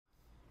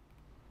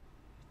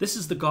This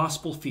is the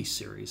Gospel Feast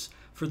series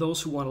for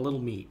those who want a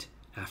little meat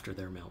after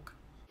their milk.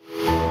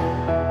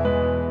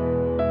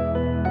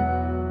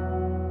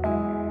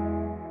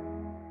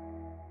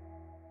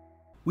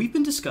 We've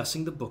been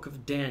discussing the book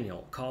of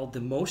Daniel, called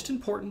the most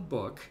important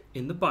book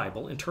in the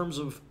Bible in terms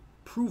of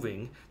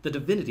proving the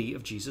divinity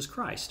of Jesus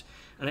Christ.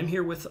 And I'm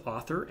here with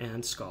author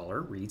and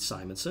scholar Reed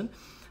Simonson.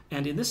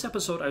 And in this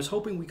episode, I was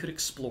hoping we could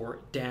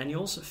explore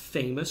Daniel's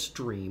famous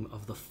dream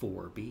of the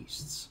four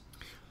beasts.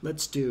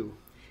 Let's do.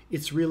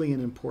 It's really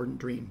an important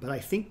dream. But I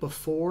think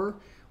before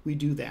we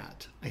do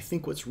that, I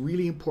think what's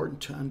really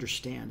important to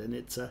understand, and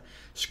it's a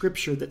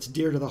scripture that's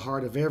dear to the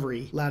heart of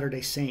every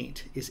Latter-day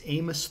Saint, is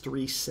Amos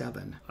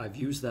 3:7. I've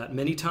used that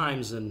many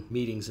times in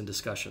meetings and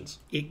discussions.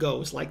 It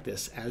goes like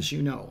this, as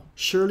you know.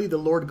 Surely the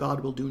Lord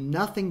God will do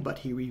nothing but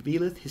he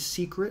revealeth his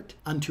secret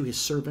unto his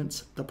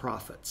servants the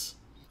prophets.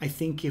 I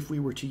think if we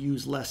were to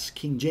use less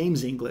King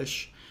James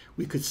English,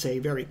 we could say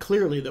very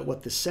clearly that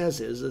what this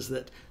says is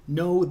that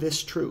know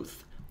this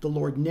truth. The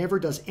Lord never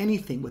does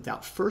anything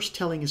without first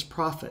telling his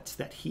prophets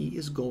that he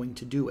is going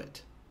to do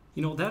it.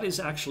 You know, that is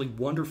actually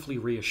wonderfully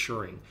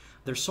reassuring.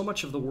 There's so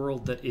much of the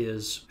world that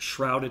is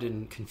shrouded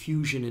in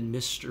confusion and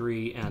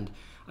mystery, and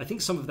I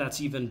think some of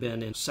that's even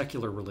been in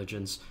secular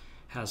religions,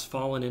 has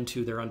fallen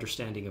into their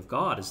understanding of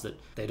God, is that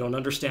they don't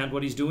understand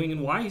what he's doing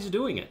and why he's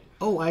doing it.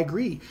 Oh, I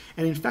agree.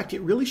 And in fact, it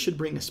really should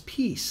bring us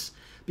peace,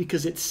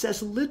 because it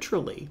says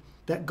literally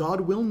that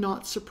God will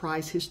not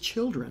surprise his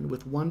children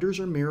with wonders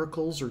or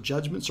miracles or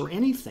judgments or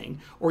anything,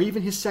 or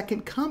even his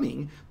second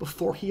coming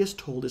before he has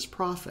told his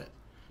prophet.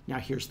 Now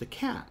here's the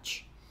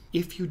catch.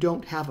 If you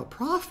don't have a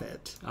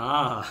prophet,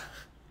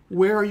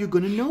 where are you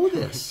going to know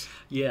this?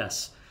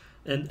 Yes.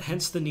 And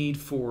hence the need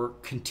for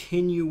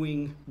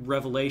continuing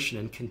revelation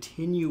and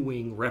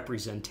continuing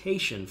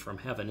representation from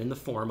heaven in the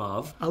form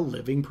of a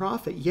living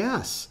prophet.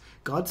 Yes,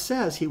 God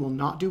says he will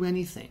not do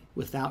anything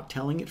without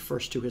telling it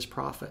first to his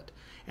prophet.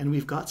 And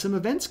we've got some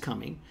events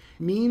coming.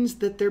 Means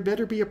that there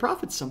better be a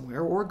prophet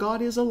somewhere, or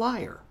God is a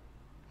liar.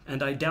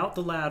 And I doubt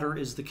the latter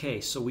is the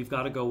case, so we've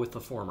got to go with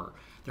the former.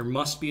 There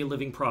must be a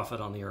living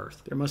prophet on the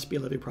earth. There must be a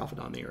living prophet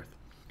on the earth.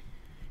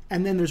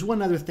 And then there's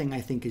one other thing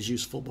I think is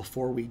useful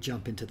before we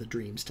jump into the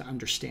dreams to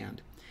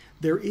understand.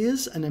 There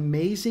is an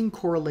amazing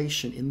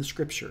correlation in the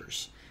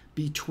scriptures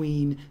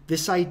between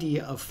this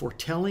idea of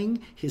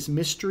foretelling his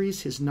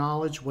mysteries, his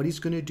knowledge, what he's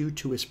going to do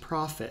to his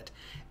prophet,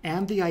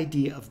 and the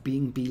idea of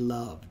being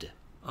beloved.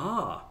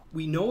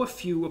 We know a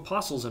few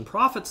apostles and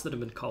prophets that have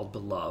been called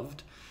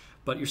beloved,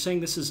 but you're saying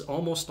this is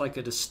almost like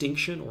a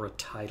distinction or a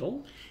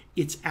title?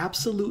 It's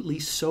absolutely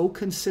so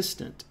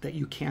consistent that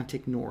you can't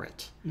ignore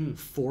it.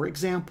 For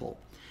example,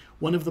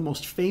 one of the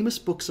most famous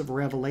books of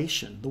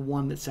Revelation, the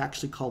one that's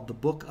actually called the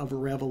Book of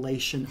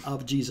Revelation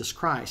of Jesus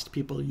Christ.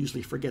 People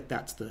usually forget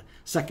that's the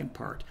second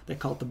part. They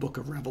call it the Book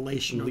of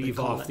Revelation. Leave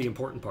off the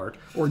important part.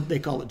 Or they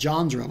call it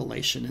John's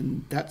Revelation,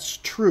 and that's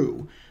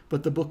true.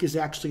 But the book is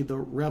actually the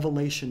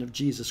revelation of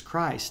Jesus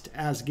Christ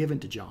as given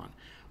to John.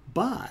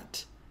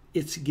 But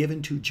it's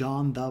given to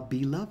John the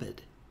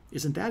Beloved.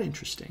 Isn't that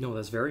interesting? No,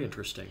 that's very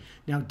interesting.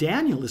 Now,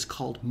 Daniel is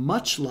called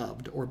much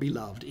loved or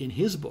beloved in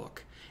his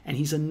book. And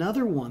he's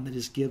another one that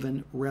is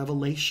given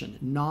revelation,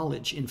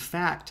 knowledge. In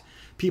fact,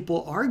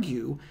 people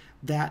argue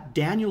that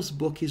Daniel's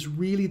book is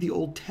really the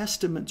Old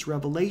Testament's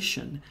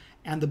revelation,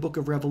 and the book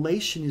of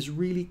Revelation is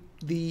really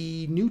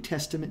the New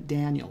Testament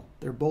Daniel.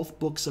 They're both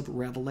books of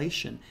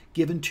revelation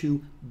given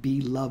to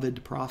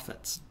beloved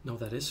prophets. No,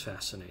 that is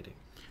fascinating.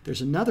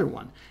 There's another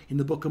one. In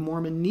the Book of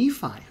Mormon,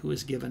 Nephi, who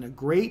is given a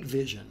great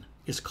vision,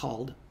 is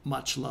called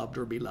much loved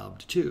or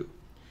beloved too.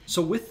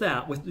 So with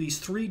that, with these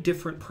three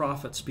different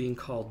prophets being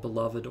called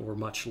beloved or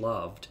much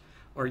loved,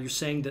 are you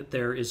saying that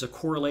there is a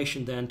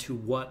correlation then to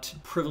what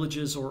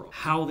privileges or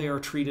how they are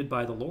treated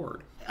by the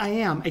Lord? I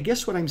am. I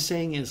guess what I'm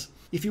saying is,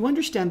 if you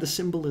understand the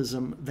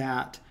symbolism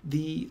that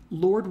the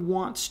Lord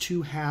wants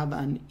to have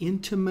an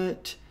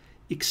intimate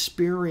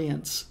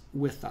experience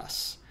with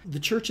us. The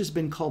church has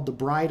been called the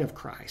bride of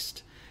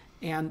Christ,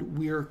 and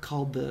we're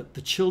called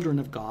the children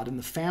of God and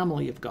the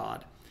family of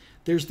God.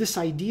 There's this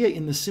idea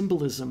in the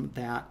symbolism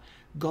that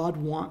God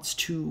wants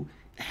to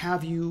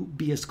have you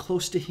be as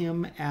close to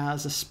him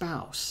as a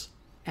spouse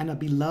and a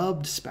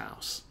beloved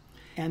spouse,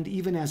 and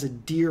even as a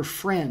dear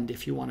friend,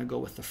 if you want to go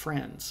with the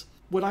friends.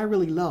 What I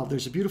really love,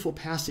 there's a beautiful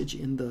passage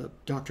in the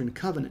Doctrine and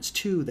Covenants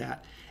too,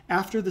 that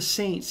after the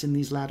saints in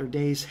these latter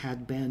days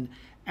had been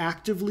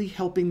actively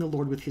helping the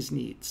Lord with his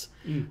needs,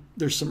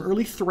 there's some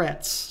early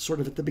threats sort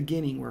of at the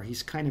beginning where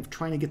he's kind of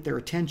trying to get their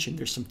attention.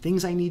 There's some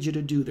things I need you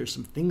to do. There's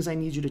some things I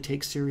need you to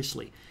take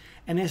seriously.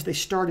 And as they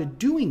started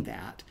doing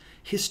that,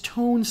 his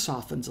tone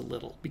softens a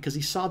little because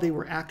he saw they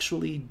were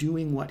actually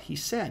doing what he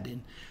said.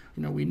 And,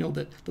 we know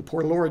that the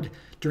poor Lord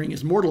during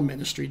his mortal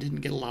ministry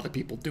didn't get a lot of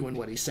people doing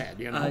what he said,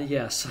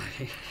 Yes.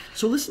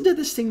 So listen to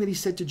this thing that he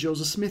said to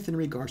Joseph Smith in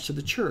regards to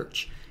the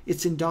church.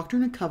 It's in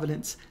Doctrine and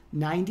Covenants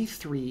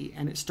 93,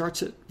 and it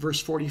starts at verse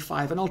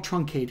 45, and I'll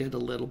truncate it a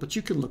little, but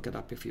you can look it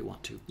up if you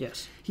want to.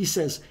 Yes. He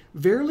says,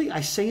 "Verily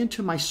I say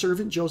unto my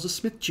servant Joseph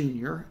Smith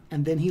Jr.,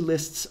 and then he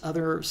lists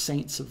other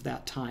saints of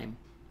that time.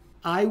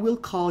 I will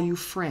call you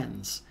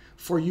friends,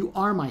 for you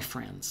are my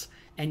friends,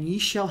 and ye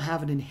shall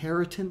have an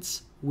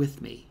inheritance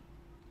with me.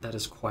 That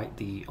is quite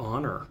the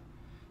honor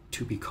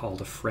to be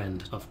called a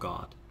friend of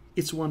God.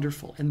 It's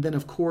wonderful. And then,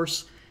 of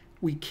course,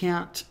 we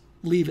can't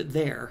leave it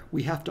there.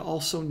 We have to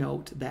also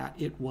note that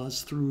it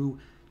was through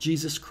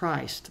Jesus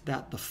Christ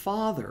that the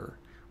Father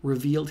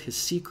revealed his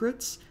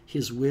secrets,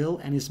 his will,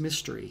 and his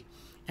mystery.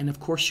 And of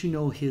course, you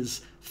know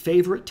his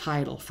favorite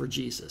title for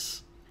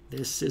Jesus.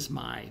 This is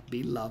my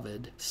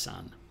beloved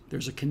Son.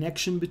 There's a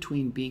connection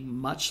between being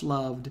much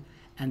loved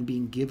and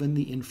being given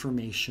the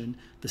information,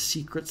 the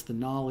secrets, the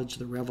knowledge,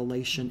 the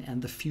revelation,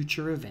 and the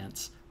future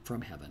events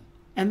from heaven.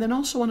 And then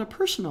also on a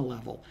personal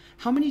level,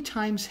 how many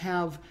times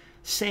have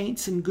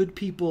saints and good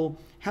people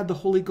had the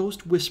Holy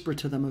Ghost whisper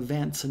to them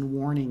events and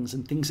warnings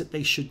and things that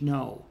they should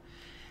know?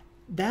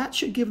 That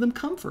should give them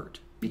comfort,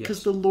 because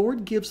Yes. the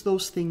Lord gives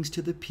those things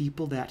to the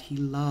people that he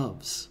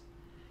loves.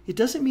 It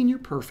doesn't mean you're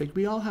perfect.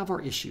 We all have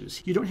our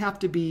issues. You don't have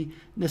to be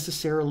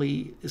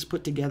necessarily as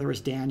put together as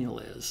Daniel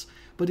is.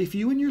 But if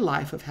you in your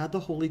life have had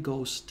the Holy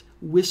Ghost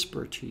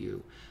whisper to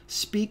you,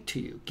 speak to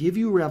you, give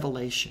you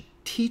revelation,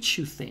 teach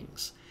you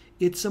things,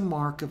 it's a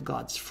mark of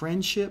God's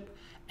friendship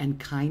and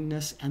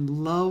kindness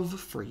and love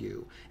for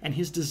you, and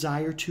his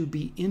desire to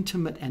be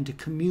intimate and to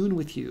commune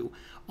with you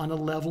on a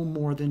level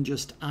more than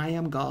just, I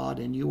am God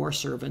and you are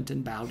servant,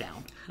 and bow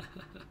down.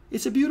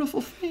 It's a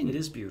beautiful thing. It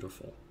is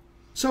beautiful.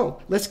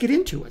 So let's get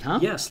into it, huh?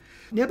 Yes.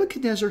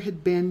 Nebuchadnezzar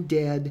had been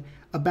dead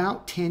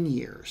about 10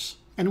 years.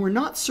 And we're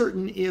not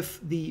certain if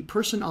the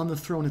person on the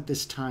throne at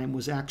this time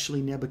was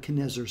actually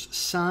Nebuchadnezzar's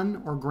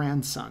son or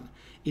grandson.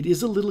 It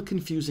is a little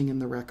confusing in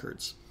the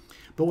records.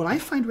 But what I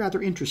find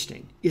rather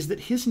interesting is that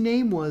his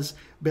name was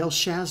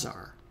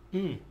Belshazzar.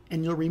 And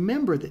you'll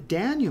remember that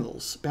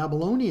Daniel's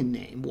Babylonian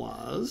name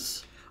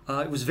was...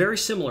 It was very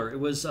similar. It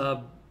was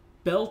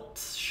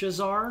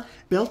Belteshazzar.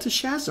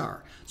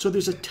 Belteshazzar. So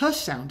there's a t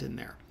sound in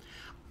there.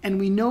 And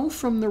we know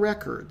from the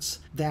records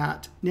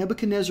that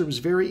Nebuchadnezzar was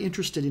very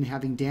interested in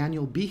having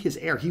Daniel be his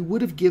heir. He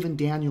would have given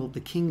Daniel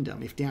the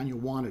kingdom if Daniel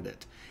wanted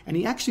it. And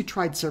he actually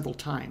tried several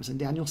times. And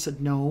Daniel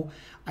said, no,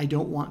 I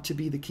don't want to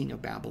be the king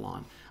of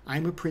Babylon.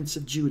 I'm a prince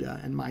of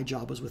Judah, and my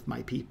job is with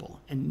my people.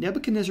 And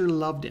Nebuchadnezzar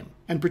loved him.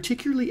 And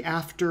particularly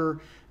after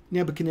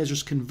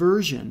Nebuchadnezzar's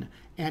conversion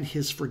and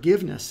his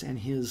forgiveness and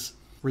his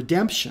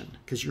redemption,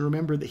 because you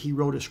remember that he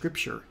wrote a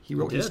scripture. He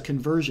wrote his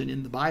conversion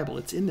in the Bible.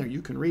 It's in there.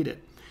 You can read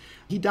it.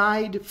 He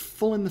died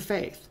full in the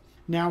faith.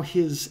 Now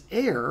his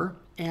heir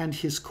and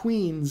his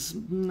queens,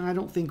 I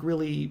don't think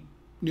really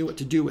knew what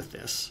to do with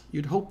this.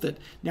 You'd hope that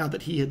now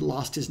that he had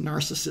lost his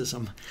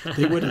narcissism,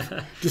 they would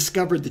have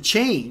discovered the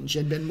change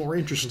and been more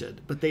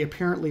interested, but they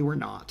apparently were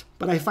not.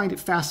 But I find it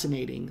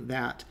fascinating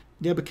that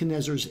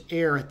Nebuchadnezzar's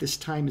heir at this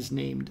time is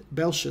named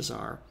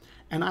Belshazzar,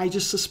 and I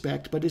just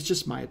suspect, but it's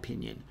just my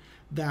opinion,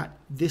 that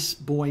this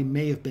boy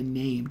may have been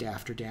named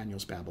after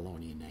Daniel's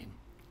Babylonian name.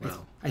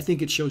 Wow. I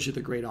think it shows you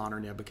the great honor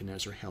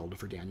Nebuchadnezzar held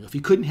for Daniel. If he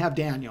couldn't have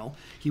Daniel,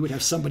 he would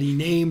have somebody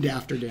named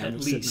after Daniel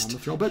sitting on the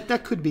throne. But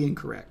that could be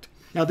incorrect.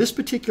 Now, this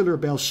particular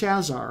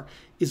Belshazzar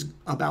is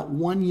about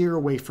 1 year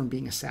away from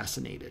being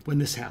assassinated when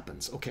this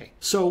happens. Okay,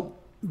 so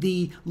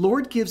the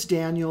Lord gives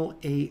Daniel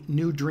a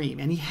new dream,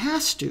 and he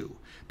has to,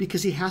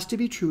 because he has to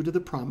be true to the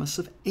promise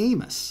of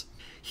Amos.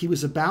 He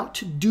was about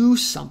to do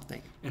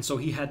something. And so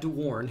he had to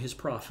warn his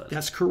prophet.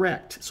 That's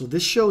correct. So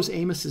this shows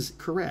Amos is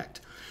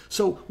correct.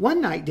 So one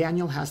night,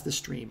 Daniel has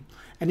this dream.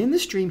 And in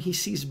this dream, he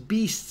sees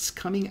beasts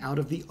coming out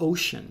of the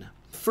ocean.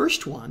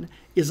 First one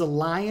is a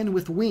lion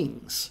with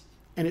wings.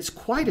 And it's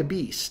quite a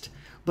beast.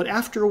 But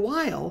after a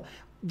while,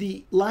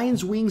 the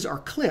lion's wings are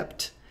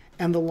clipped.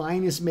 And the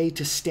lion is made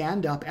to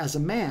stand up as a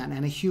man.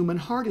 And a human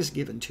heart is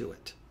given to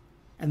it.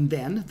 And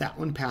then that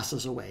one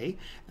passes away.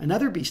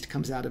 Another beast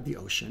comes out of the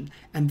ocean.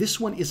 And this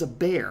one is a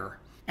bear.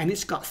 And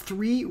it's got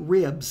 3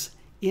 ribs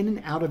in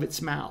and out of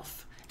its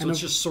mouth. So it's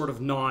just sort of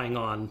gnawing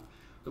on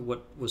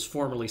what was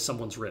formerly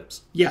someone's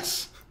ribs.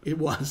 Yes, it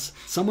was.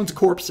 Someone's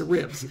corpse of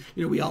ribs.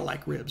 You know, we all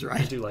like ribs,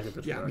 right? I do like a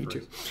bit. Yeah, me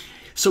too.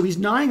 So he's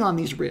gnawing on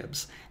these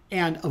ribs.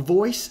 And a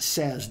voice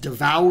says,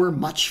 devour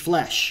much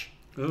flesh.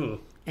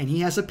 Ooh. And he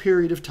has a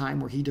period of time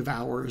where he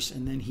devours,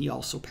 and then he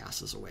also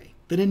passes away.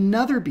 Then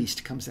another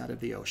beast comes out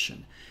of the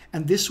ocean.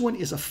 And this one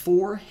is a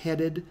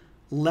 4-headed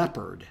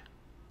leopard.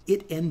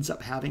 It ends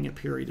up having a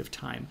period of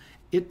time.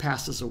 It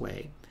passes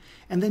away.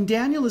 And then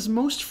Daniel is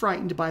most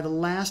frightened by the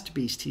last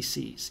beast he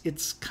sees.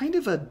 It's kind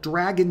of a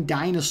dragon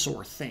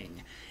dinosaur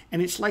thing.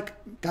 And it's like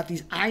got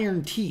these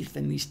iron teeth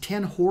and these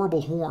 10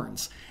 horrible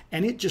horns.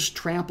 And it just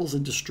tramples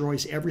and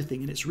destroys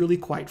everything. And it's really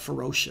quite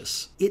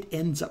ferocious. It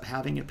ends up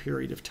having a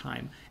period of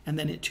time. And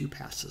then it too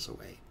passes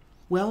away.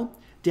 Well,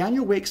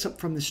 Daniel wakes up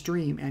from this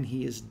dream and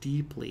he is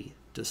deeply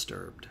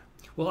disturbed.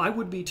 Well, I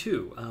would be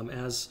too,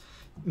 as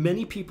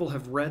many people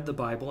have read the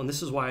Bible, and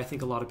this is why I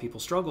think a lot of people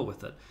struggle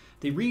with it.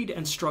 They read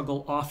and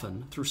struggle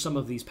often through some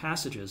of these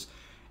passages,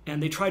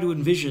 and they try to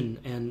envision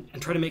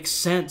and try to make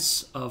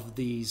sense of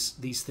these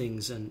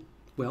things. And,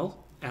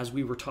 well, as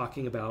we were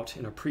talking about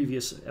in a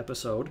previous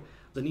episode,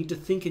 the need to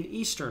think in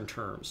Eastern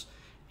terms.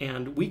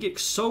 And we get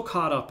so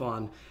caught up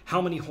on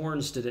how many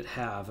horns did it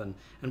have and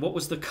what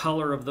was the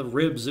color of the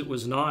ribs it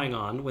was gnawing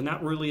on, when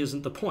that really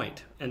isn't the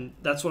point. And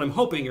that's what I'm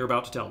hoping you're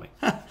about to tell me.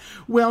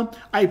 Well,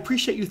 I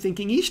appreciate you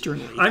thinking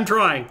Easternly. I'm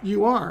trying.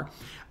 You are.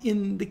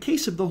 In the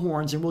case of the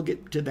horns, and we'll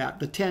get to that,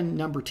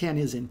 number 10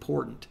 is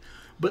important.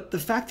 But the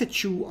fact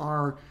that you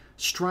are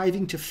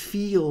striving to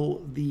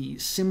feel the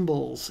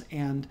symbols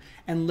and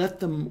let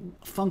them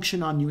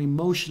function on you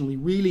emotionally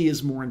really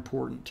is more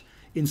important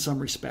in some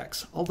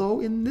respects.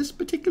 Although in this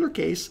particular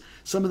case,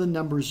 some of the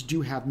numbers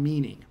do have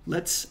meaning.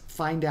 Let's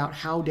find out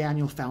how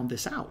Daniel found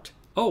this out.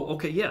 Oh,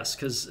 okay, yes,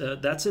 because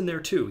that's in there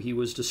too. He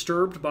was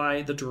disturbed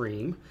by the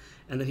dream,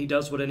 and then he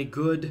does what any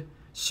good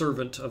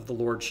servant of the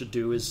Lord should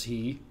do, is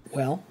he...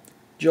 Well,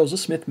 Joseph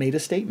Smith made a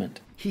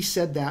statement. He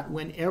said that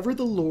whenever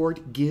the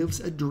Lord gives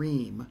a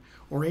dream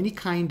or any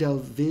kind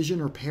of vision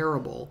or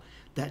parable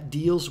that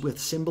deals with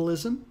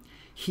symbolism,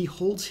 he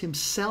holds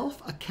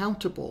himself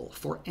accountable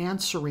for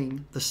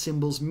answering the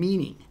symbol's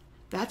meaning.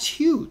 That's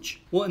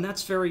huge. Well, and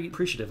that's very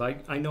appreciative.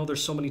 I know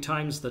there's so many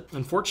times that,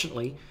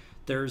 unfortunately,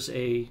 there's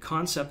a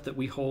concept that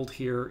we hold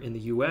here in the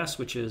U.S.,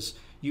 which is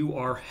you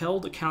are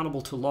held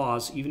accountable to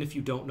laws even if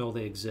you don't know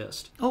they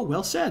exist. Oh,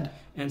 well said.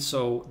 And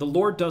so the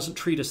Lord doesn't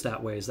treat us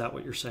that way. Is that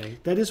what you're saying?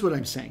 That is what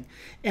I'm saying.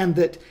 And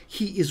that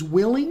he is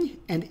willing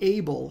and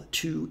able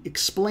to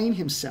explain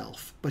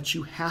himself, but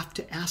you have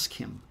to ask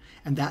him.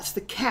 And that's the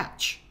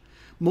catch.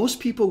 Most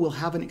people will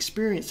have an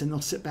experience and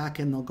they'll sit back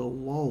and they'll go,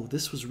 whoa,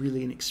 this was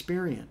really an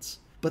experience.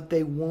 But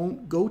they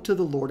won't go to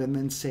the Lord and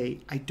then say,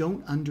 I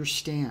don't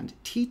understand,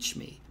 teach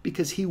me.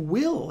 Because he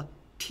will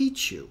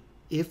teach you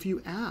if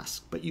you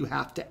ask, but you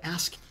have to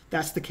ask.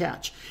 That's the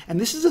catch. And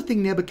this is a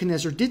thing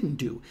Nebuchadnezzar didn't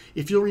do.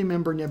 If you'll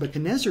remember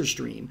Nebuchadnezzar's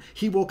dream,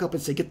 he woke up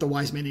and said, get the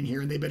wise men in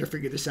here and they better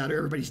figure this out or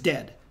everybody's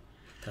dead.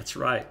 That's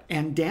right.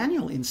 And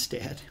Daniel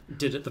instead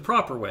did it the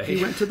proper way.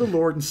 He went to the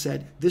Lord and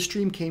said, this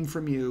dream came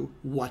from you.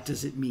 What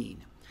does it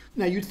mean?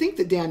 Now, you'd think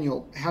that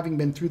Daniel, having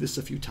been through this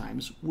a few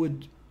times,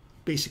 would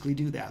basically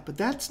do that. But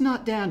that's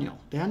not Daniel.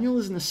 Daniel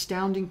is an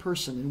astounding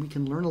person, and we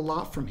can learn a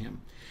lot from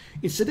him.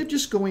 Instead of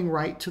just going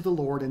right to the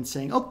Lord and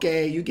saying,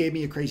 okay, you gave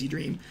me a crazy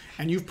dream,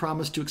 and you've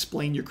promised to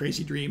explain your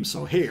crazy dream,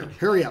 so here,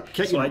 hurry up.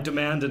 So I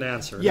demand an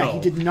answer. Yeah, no. He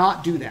did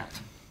not do that.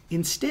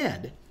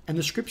 Instead, and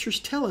the scriptures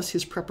tell us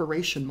his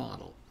preparation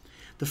model,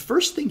 the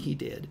first thing he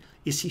did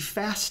is he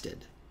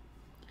fasted.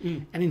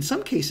 And in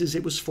some cases,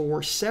 it was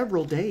for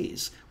several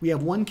days. We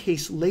have one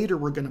case later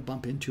we're going to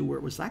bump into where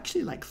it was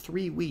actually like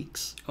 3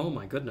 weeks. Oh,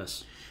 my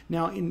goodness.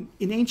 Now, in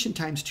ancient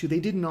times, too, they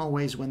didn't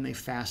always, when they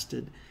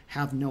fasted,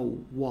 have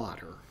no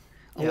water.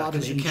 A lot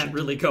of you can't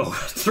really go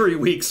 3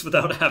 weeks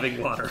without having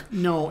water.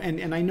 No,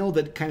 and I know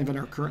that kind of in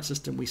our current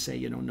system, we say,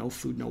 no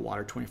food, no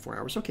water, 24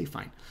 hours. Okay,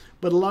 fine.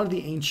 But a lot of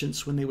the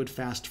ancients, when they would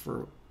fast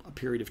for a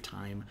period of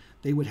time,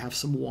 they would have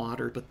some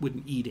water but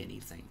wouldn't eat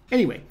anything.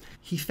 Anyway,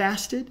 he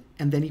fasted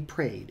and then he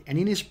prayed. And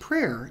in his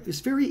prayer, it's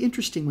very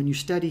interesting when you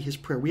study his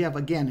prayer. We have,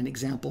 again, an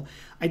example.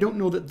 I don't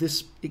know that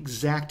this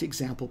exact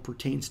example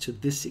pertains to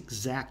this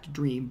exact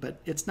dream,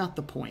 but it's not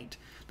the point.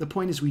 The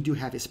point is we do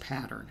have his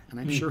pattern, and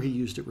I'm sure he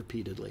used it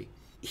repeatedly.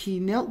 He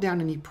knelt down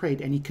and he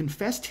prayed, and he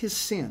confessed his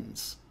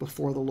sins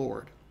before the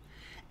Lord.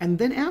 And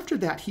then after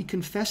that, he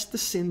confessed the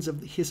sins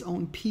of his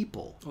own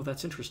people. Oh,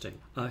 that's interesting.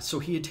 So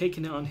he had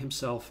taken on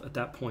himself at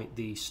that point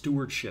the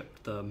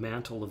stewardship, the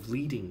mantle of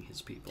leading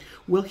his people.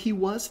 Well, he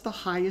was the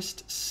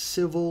highest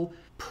civil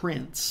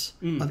prince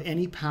of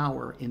any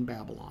power in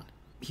Babylon.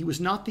 He was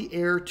not the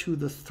heir to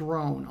the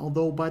throne,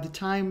 although by the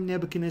time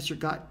Nebuchadnezzar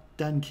got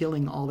done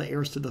killing all the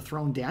heirs to the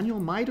throne, Daniel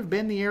might have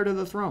been the heir to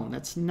the throne.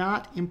 That's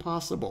not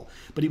impossible.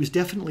 But he was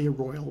definitely a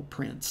royal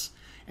prince.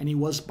 And he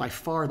was by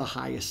far the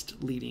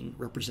highest leading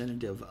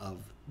representative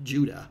of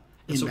Judah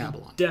in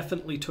Babylon. He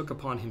definitely took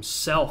upon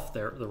himself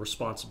the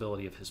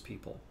responsibility of his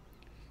people.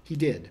 He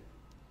did.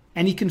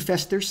 And he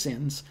confessed their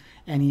sins,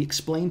 and he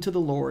explained to the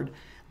Lord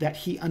that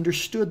he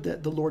understood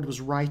that the Lord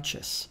was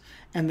righteous,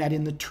 and that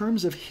in the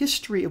terms of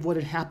history of what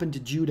had happened to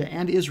Judah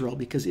and Israel,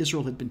 because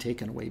Israel had been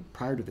taken away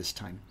prior to this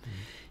time,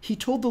 he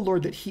told the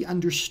Lord that he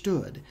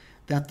understood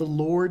that the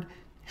Lord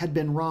had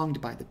been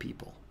wronged by the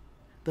people,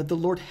 that the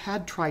Lord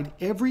had tried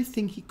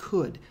everything he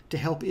could to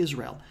help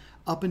Israel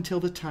up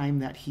until the time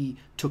that he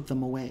took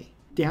them away.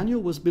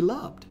 Daniel was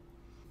beloved.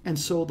 And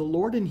so the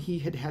Lord and he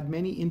had had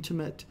many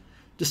intimate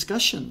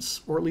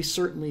discussions, or at least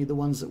certainly the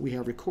ones that we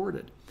have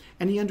recorded.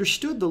 And he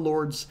understood the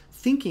Lord's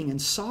thinking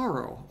and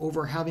sorrow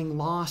over having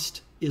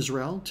lost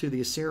Israel to the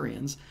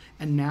Assyrians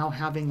and now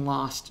having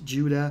lost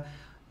Judah,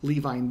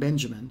 Levi, and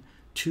Benjamin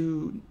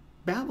to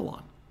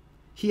Babylon.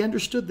 He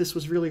understood this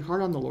was really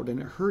hard on the Lord and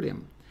it hurt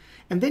him.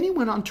 And then he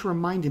went on to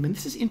remind him, and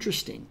this is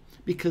interesting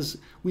because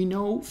we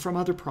know from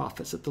other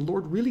prophets that the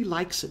Lord really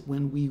likes it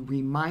when we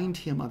remind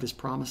him of his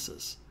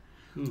promises.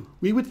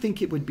 We would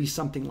think it would be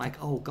something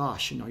like, oh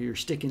gosh, you're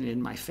sticking it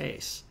in my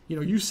face.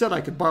 You said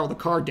I could borrow the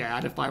car,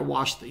 Dad, if I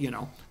washed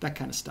that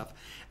kind of stuff.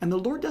 And the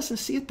Lord doesn't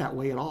see it that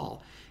way at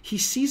all. He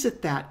sees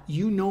it that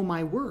you know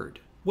my word.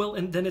 Well,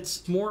 and then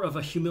it's more of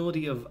a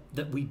humility of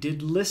that we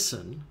did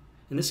listen.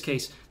 In this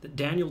case, that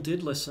Daniel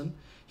did listen.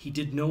 He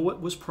did know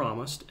what was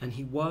promised, and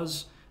he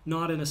was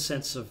not in a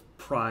sense of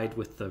pride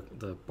with the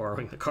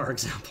borrowing the car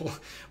example,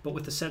 but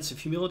with a sense of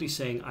humility,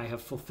 saying, I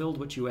have fulfilled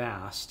what you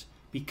asked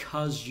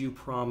because you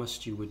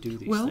promised you would do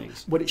these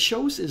things. What it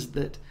shows is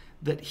that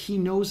he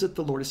knows that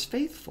the Lord is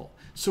faithful.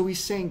 So he's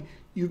saying,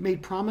 you've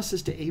made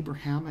promises to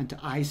Abraham and to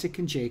Isaac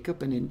and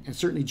Jacob and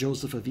certainly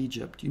Joseph of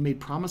Egypt. You made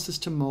promises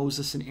to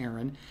Moses and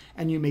Aaron,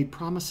 and you made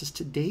promises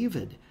to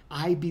David.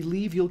 I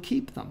believe you'll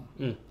keep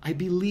them. I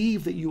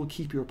believe that you will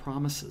keep your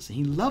promises. And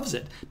he loves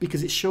it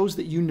because it shows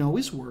that you know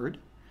his word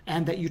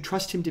and that you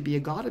trust him to be a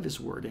God of his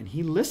word, and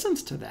he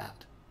listens to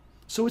that.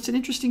 So it's an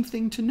interesting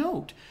thing to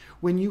note.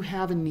 When you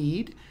have a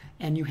need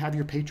and you have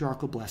your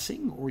patriarchal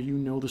blessing, or you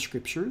know the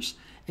scriptures,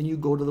 and you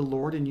go to the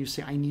Lord and you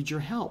say, I need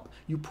your help.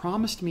 You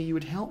promised me you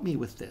would help me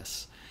with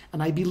this,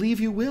 and I believe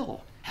you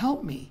will.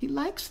 Help me. He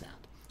likes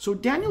that. So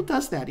Daniel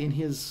does that in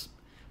his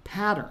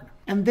pattern.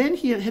 And then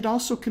he had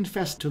also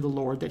confessed to the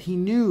Lord that he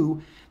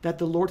knew that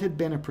the Lord had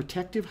been a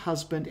protective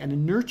husband and a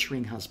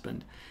nurturing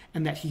husband,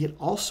 and that he had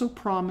also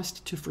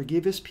promised to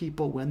forgive his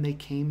people when they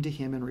came to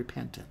him in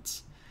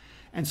repentance.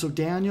 And so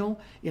Daniel,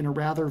 in a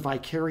rather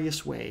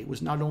vicarious way,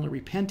 was not only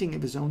repenting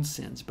of his own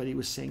sins, but he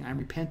was saying, I'm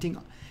repenting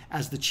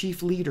as the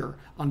chief leader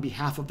on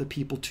behalf of the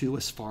people too,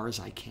 as far as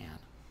I can.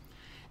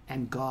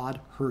 And God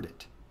heard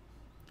it.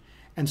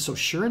 And so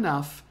sure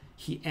enough,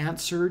 he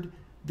answered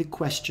the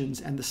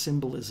questions and the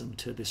symbolism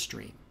to this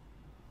dream.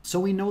 So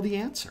we know the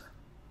answer.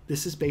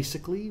 This is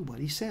basically what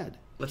he said.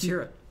 Let's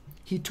hear it.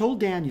 He told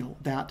Daniel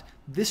that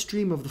this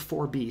dream of the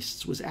four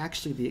beasts was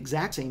actually the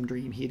exact same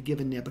dream he had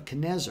given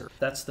Nebuchadnezzar.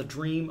 That's the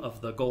dream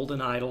of the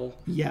golden idol.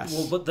 Yes.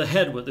 Well, but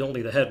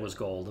only the head was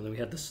gold, and then we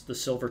had the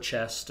silver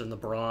chest and the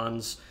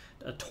bronze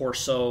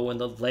torso and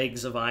the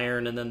legs of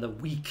iron, and then the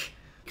weak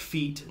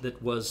feet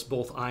that was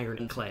both iron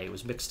and clay. It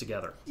was mixed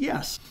together.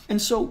 Yes.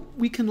 And so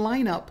we can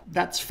line up,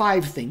 that's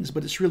 5 things,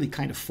 but it's really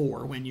kind of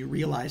 4 when you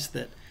realize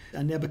that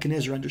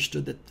Nebuchadnezzar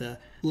understood that the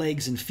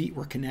legs and feet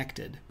were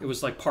connected. It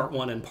was like part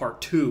 1 and part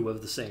 2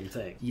 of the same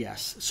thing.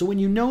 Yes. So when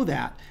you know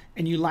that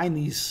and you line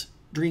these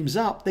dreams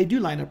up, they do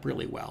line up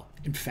really well.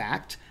 In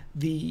fact,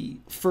 the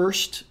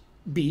first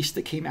beast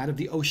that came out of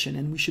the ocean,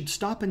 and we should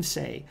stop and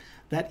say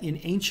that in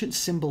ancient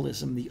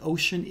symbolism, the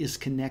ocean is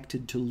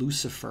connected to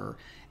Lucifer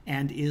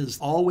and is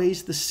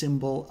always the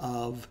symbol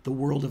of the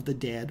world of the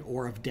dead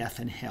or of death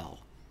and hell.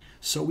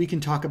 So we can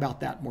talk about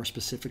that more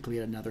specifically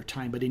at another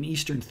time. But in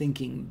Eastern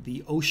thinking,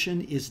 the ocean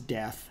is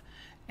death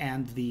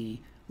and the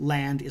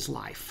land is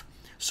life.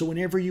 So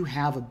whenever you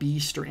have a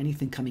beast or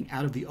anything coming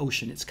out of the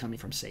ocean, it's coming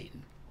from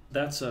Satan.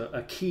 That's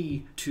a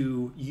key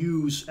to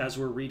use as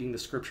we're reading the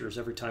scriptures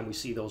every time we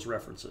see those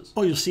references.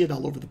 Oh, you'll see it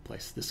all over the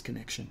place, this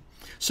connection.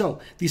 So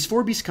these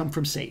 4 beasts come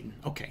from Satan.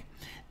 Okay.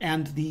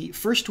 And the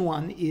first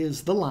one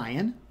is the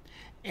lion,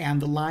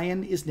 and the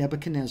lion is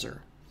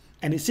Nebuchadnezzar.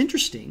 And it's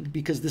interesting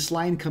because this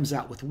lion comes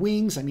out with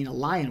wings. I mean, a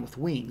lion with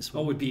wings.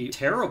 Oh, it would be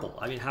terrible.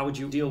 I mean, how would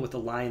you deal with a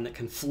lion that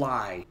can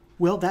fly?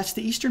 Well, that's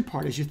the Eastern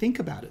part as you think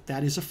about it.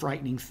 That is a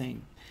frightening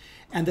thing.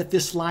 And that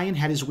this lion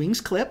had his wings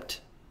clipped,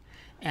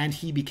 and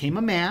he became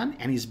a man,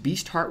 and his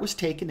beast heart was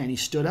taken, and he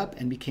stood up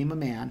and became a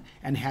man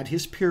and had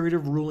his period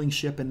of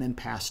rulingship and then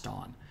passed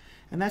on.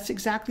 And that's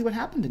exactly what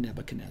happened to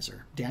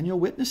Nebuchadnezzar. Daniel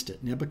witnessed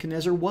it.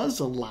 Nebuchadnezzar was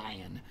a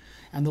lion,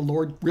 and the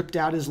Lord ripped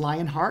out his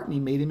lion heart and he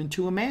made him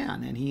into a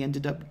man, and he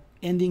ended up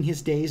ending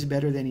his days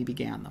better than he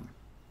began them.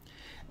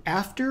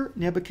 After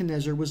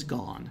Nebuchadnezzar was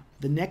gone,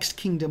 the next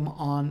kingdom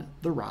on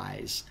the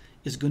rise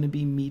is going to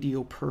be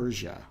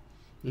Medo-Persia.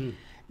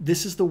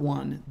 This is the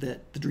one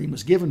that the dream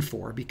was given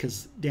for,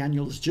 because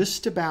Daniel is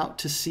just about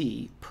to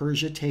see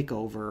Persia take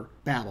over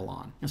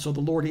Babylon. And so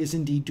the Lord is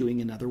indeed doing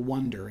another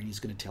wonder, and he's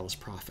going to tell his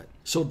prophet.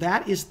 So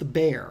that is the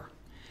bear.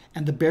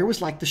 And the bear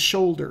was like the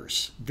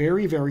shoulders,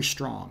 very, very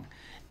strong.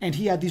 And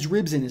he had these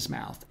ribs in his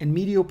mouth. And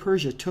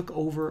Medo-Persia took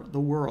over the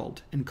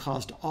world and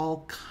caused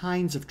all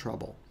kinds of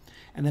trouble.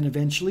 And then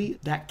eventually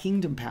that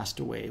kingdom passed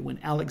away when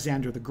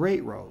Alexander the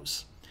Great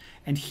rose.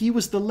 And he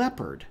was the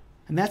leopard.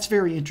 And that's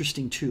very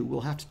interesting too.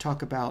 We'll have to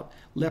talk about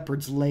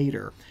leopards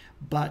later.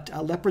 But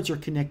leopards are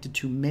connected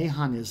to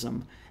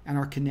Mahonism and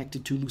are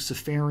connected to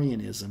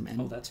Luciferianism.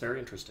 And, that's very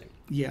interesting.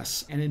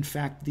 Yes. And in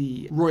fact,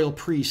 the royal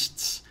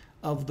priests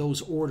of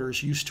those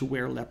orders used to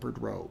wear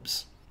leopard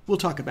robes. We'll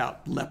talk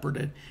about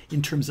leopard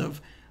in terms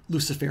of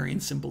Luciferian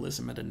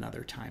symbolism at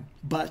another time.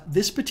 But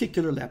this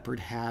particular leopard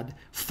had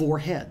 4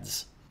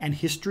 heads. And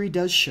history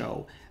does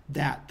show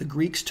that the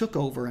Greeks took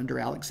over under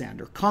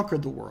Alexander,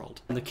 conquered the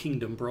world. And the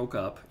kingdom broke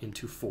up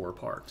into 4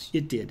 parts.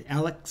 It did.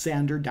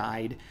 Alexander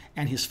died,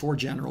 and his 4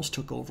 generals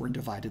took over and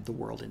divided the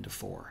world into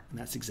 4. And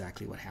that's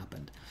exactly what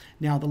happened.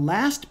 Now, the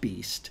last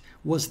beast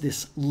was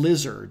this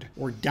lizard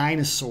or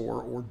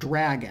dinosaur or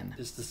dragon.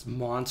 It's this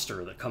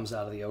monster that comes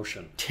out of the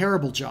ocean.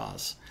 Terrible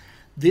jaws.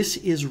 This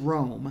is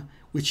Rome,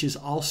 which is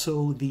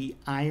also the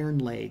iron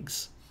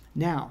legs.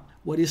 Now,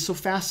 what is so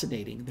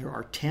fascinating, there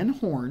are 10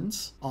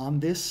 horns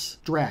on this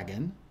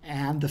dragon,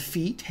 and the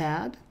feet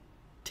had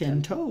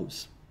 10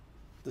 toes.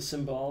 The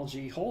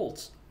symbology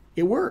holds.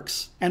 It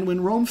works. And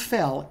when Rome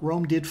fell,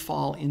 Rome did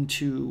fall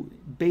into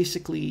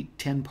basically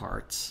 10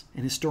 parts.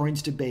 And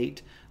historians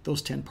debate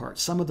those 10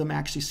 parts. Some of them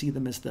actually see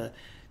them as the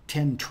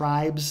 10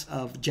 tribes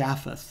of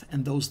Japheth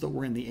and those that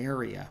were in the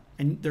area.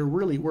 And there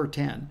really were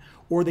 10.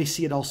 Or they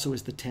see it also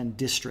as the 10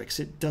 districts.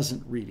 It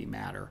doesn't really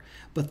matter.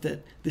 But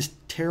that this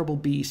terrible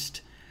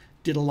beast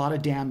did a lot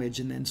of damage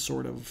and then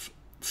sort of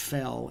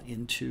fell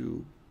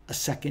into a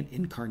second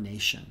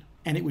incarnation.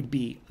 And it would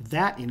be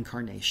that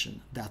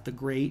incarnation that the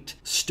great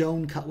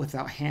stone cut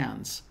without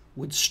hands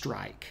would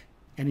strike.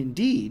 And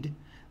indeed,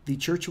 the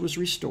church was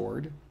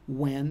restored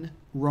when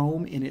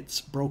Rome in its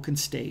broken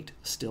state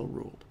still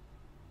ruled.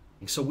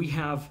 So we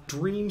have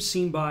dreams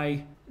seen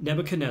by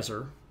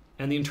Nebuchadnezzar,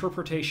 and the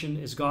interpretation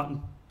is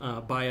gotten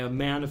by a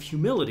man of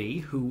humility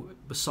who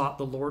besought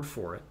the Lord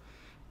for it.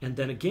 And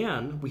then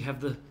again, we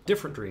have the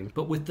different dream,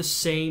 but with the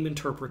same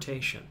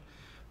interpretation.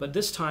 But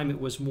this time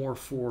it was more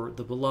for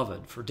the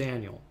beloved, for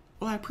Daniel.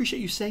 Well, I appreciate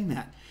you saying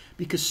that,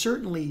 because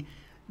certainly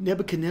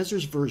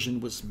Nebuchadnezzar's version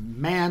was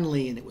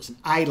manly, and it was an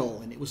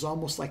idol, and it was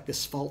almost like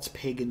this false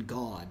pagan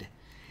god.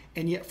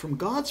 And yet from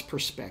God's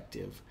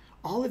perspective,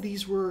 all of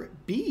these were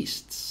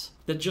beasts.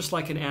 That just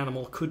like an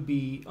animal could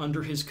be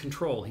under his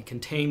control. He can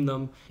tame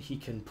them, he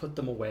can put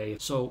them away.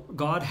 So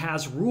God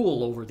has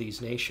rule over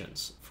these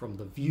nations from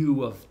the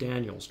view of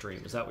Daniel's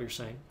dream. Is that what you're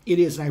saying? It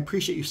is, and I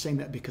appreciate you saying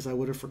that because I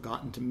would have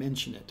forgotten to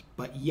mention it.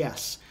 But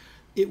yes,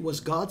 it was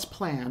God's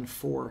plan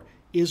for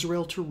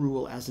Israel to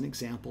rule as an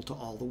example to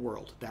all the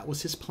world. That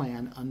was his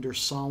plan under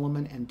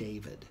Solomon and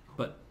David.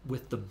 But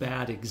with the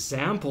bad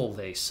example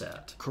they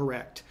set.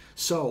 Correct.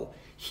 So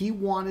he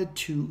wanted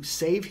to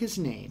save his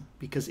name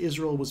because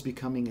Israel was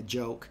becoming a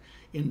joke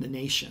in the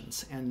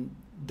nations, and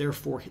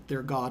therefore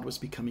their God was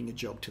becoming a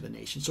joke to the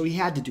nations. So he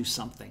had to do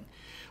something.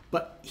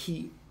 But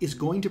he is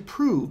going to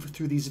prove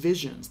through these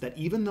visions that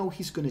even though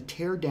he's going to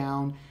tear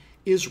down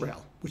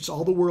Israel, which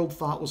all the world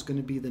thought was going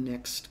to be the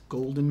next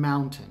golden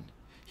mountain,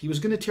 he was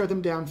going to tear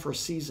them down for a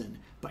season,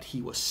 but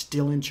he was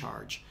still in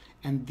charge.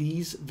 And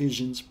these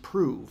visions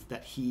prove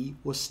that he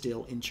was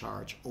still in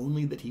charge,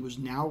 only that he was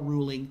now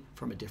ruling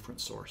from a different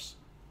source.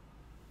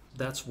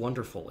 That's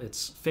wonderful.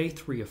 It's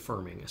faith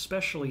reaffirming,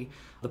 especially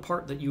the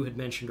part that you had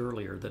mentioned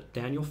earlier, that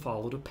Daniel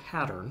followed a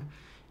pattern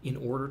in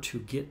order to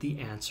get the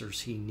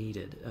answers he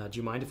needed. Do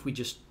you mind if we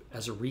just,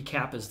 as a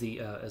recap,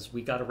 as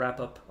we got to wrap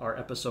up our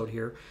episode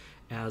here,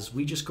 as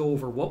we just go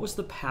over what was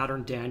the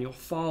pattern Daniel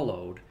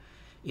followed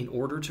in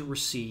order to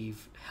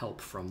receive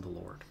help from the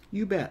Lord?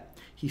 You bet.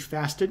 He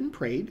fasted and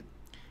prayed.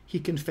 He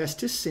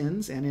confessed his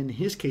sins, and in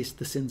his case,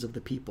 the sins of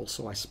the people.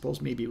 So I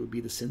suppose maybe it would be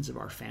the sins of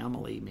our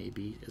family,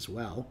 maybe as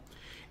well.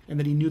 And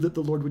that he knew that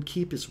the Lord would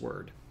keep his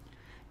word,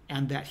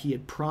 and that he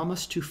had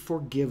promised to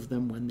forgive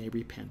them when they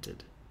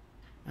repented.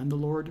 And the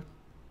Lord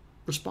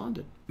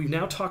responded. We've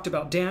now talked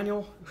about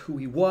Daniel, who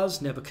he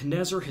was,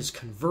 Nebuchadnezzar, his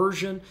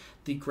conversion,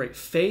 the great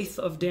faith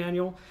of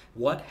Daniel.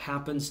 What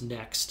happens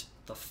next?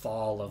 The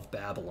fall of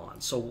Babylon.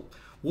 So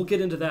we'll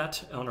get into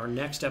that on our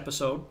next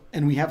episode.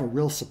 And we have a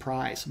real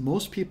surprise.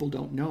 Most people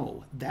don't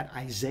know that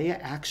Isaiah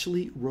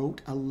actually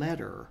wrote a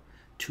letter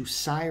to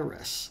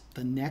Cyrus,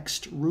 the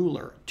next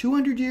ruler,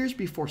 200 years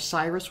before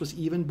Cyrus was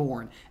even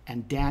born,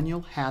 and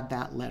Daniel had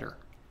that letter.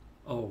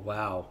 Oh,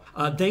 wow.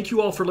 Thank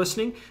you all for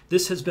listening.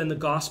 This has been the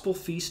Gospel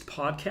Feast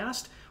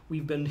podcast.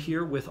 We've been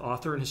here with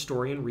author and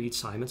historian Reed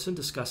Simonson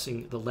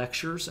discussing the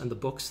lectures and the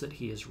books that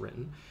he has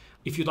written.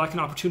 If you'd like an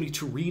opportunity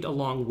to read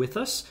along with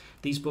us,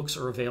 these books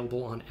are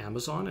available on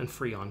Amazon and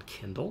free on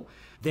Kindle.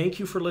 Thank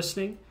you for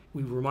listening.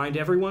 We remind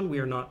everyone we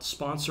are not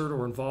sponsored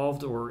or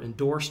involved or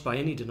endorsed by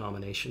any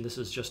denomination. This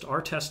is just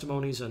our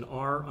testimonies and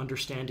our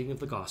understanding of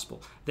the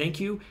gospel. Thank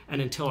you,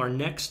 and until our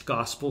next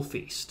Gospel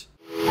Feast.